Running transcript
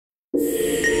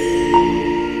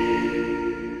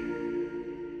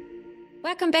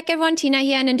Welcome back everyone, Tina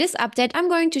here, and in this update I'm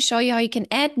going to show you how you can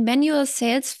add manual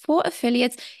sales for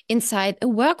affiliates inside a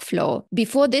workflow.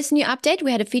 Before this new update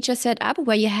we had a feature set up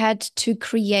where you had to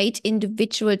create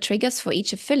individual triggers for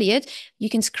each affiliate. You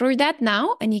can screw that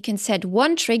now and you can set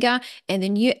one trigger and a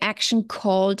new action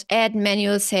called add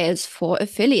manual sales for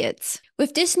affiliates.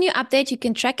 With this new update, you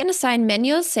can track and assign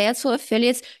manual sales for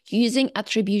affiliates using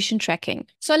attribution tracking.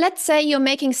 So let's say you're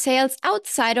making sales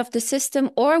outside of the system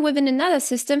or within another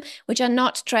system which are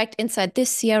not tracked inside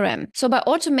this CRM. So by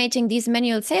automating these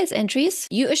manual sales entries,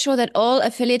 you assure that all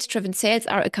affiliate-driven sales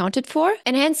are accounted for,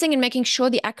 enhancing and making sure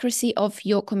the accuracy of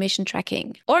your commission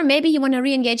tracking. Or maybe you want to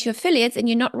re-engage your affiliates and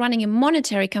you're not running a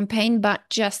monetary campaign, but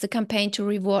just a campaign to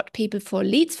reward people for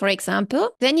leads, for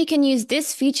example. Then you can use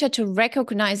this feature to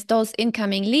recognize those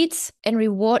incoming leads and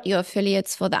reward your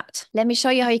affiliates for that. Let me show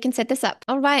you how you can set this up.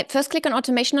 All right, first click on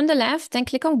automation on the left, then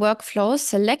click on workflows,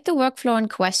 select the workflow in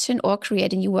question or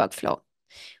create a new workflow.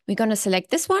 We're going to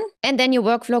select this one, and then your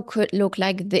workflow could look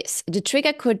like this. The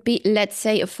trigger could be, let's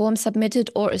say, a form submitted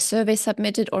or a survey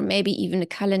submitted, or maybe even a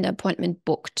calendar appointment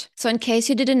booked. So in case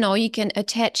you didn't know, you can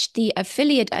attach the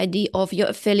affiliate ID of your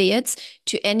affiliates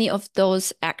to any of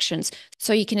those actions.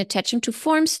 So you can attach them to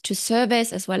forms, to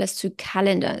surveys, as well as to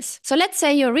calendars. So let's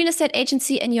say you're a real estate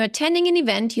agency and you're attending an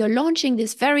event, you're launching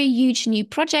this very huge new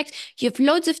project. You have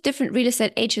loads of different real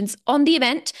estate agents on the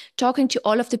event, talking to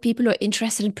all of the people who are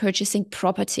interested in purchasing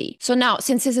property. So now,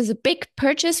 since this is a big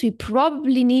purchase, we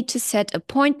probably need to set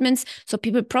appointments. So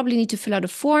people probably need to fill out a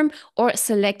form or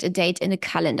select a date in a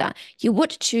calendar. You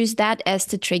would choose that as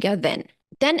the trigger then.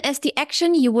 Then as the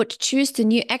action, you would choose the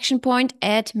new action point,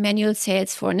 add manual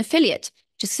sales for an affiliate.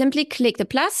 Just simply click the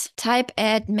plus, type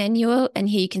add manual, and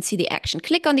here you can see the action.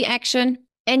 Click on the action.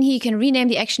 And here you can rename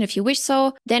the action if you wish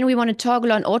so. Then we want to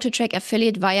toggle on auto track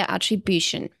affiliate via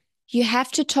attribution. You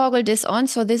have to toggle this on.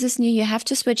 So this is new. You have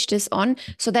to switch this on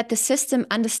so that the system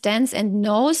understands and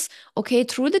knows, okay,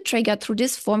 through the trigger, through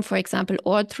this form, for example,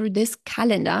 or through this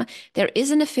calendar, there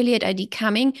is an affiliate ID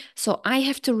coming. So I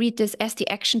have to read this as the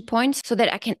action point so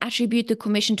that I can attribute the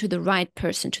commission to the right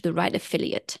person, to the right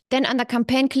affiliate. Then under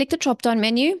campaign, click the drop-down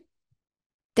menu.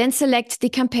 Then select the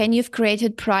campaign you've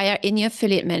created prior in your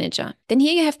affiliate manager. Then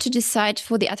here you have to decide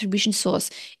for the attribution source.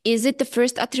 Is it the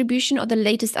first attribution or the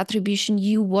latest attribution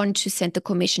you want to send the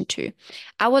commission to?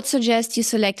 I would suggest you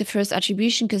select the first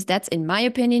attribution because that's, in my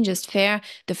opinion, just fair.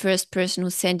 The first person who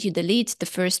sent you the lead, the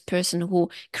first person who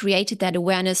created that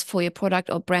awareness for your product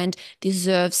or brand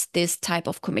deserves this type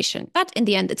of commission. But in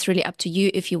the end, it's really up to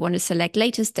you. If you want to select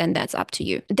latest, then that's up to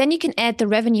you. Then you can add the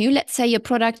revenue. Let's say your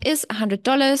product is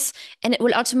 $100 and it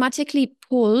will automatically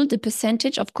pull the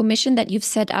percentage of commission that you've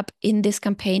set up in this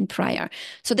campaign prior.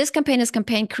 So this campaign is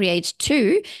campaign create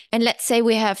 2. And let's say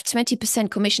we have 20%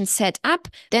 commission set up,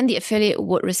 then the affiliate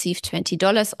would receive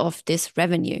 $20 of this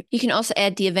revenue. You can also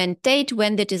add the event date.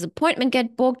 When did this appointment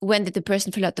get booked? When did the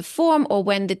person fill out the form? Or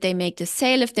when did they make the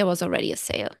sale if there was already a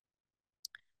sale?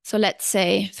 So let's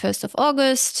say 1st of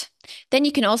August. Then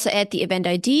you can also add the event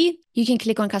ID. You can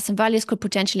click on custom values, could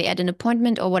potentially add an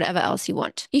appointment or whatever else you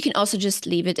want. You can also just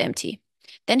leave it empty.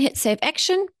 Then hit save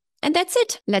action, and that's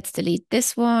it. Let's delete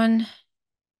this one.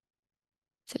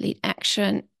 Delete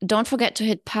action. Don't forget to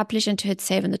hit publish and to hit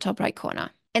save in the top right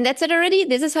corner. And that's it already.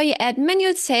 This is how you add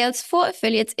manual sales for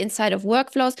affiliates inside of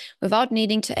workflows without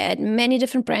needing to add many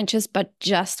different branches, but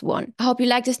just one. I hope you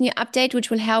like this new update, which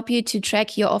will help you to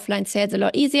track your offline sales a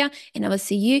lot easier. And I will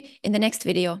see you in the next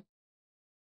video.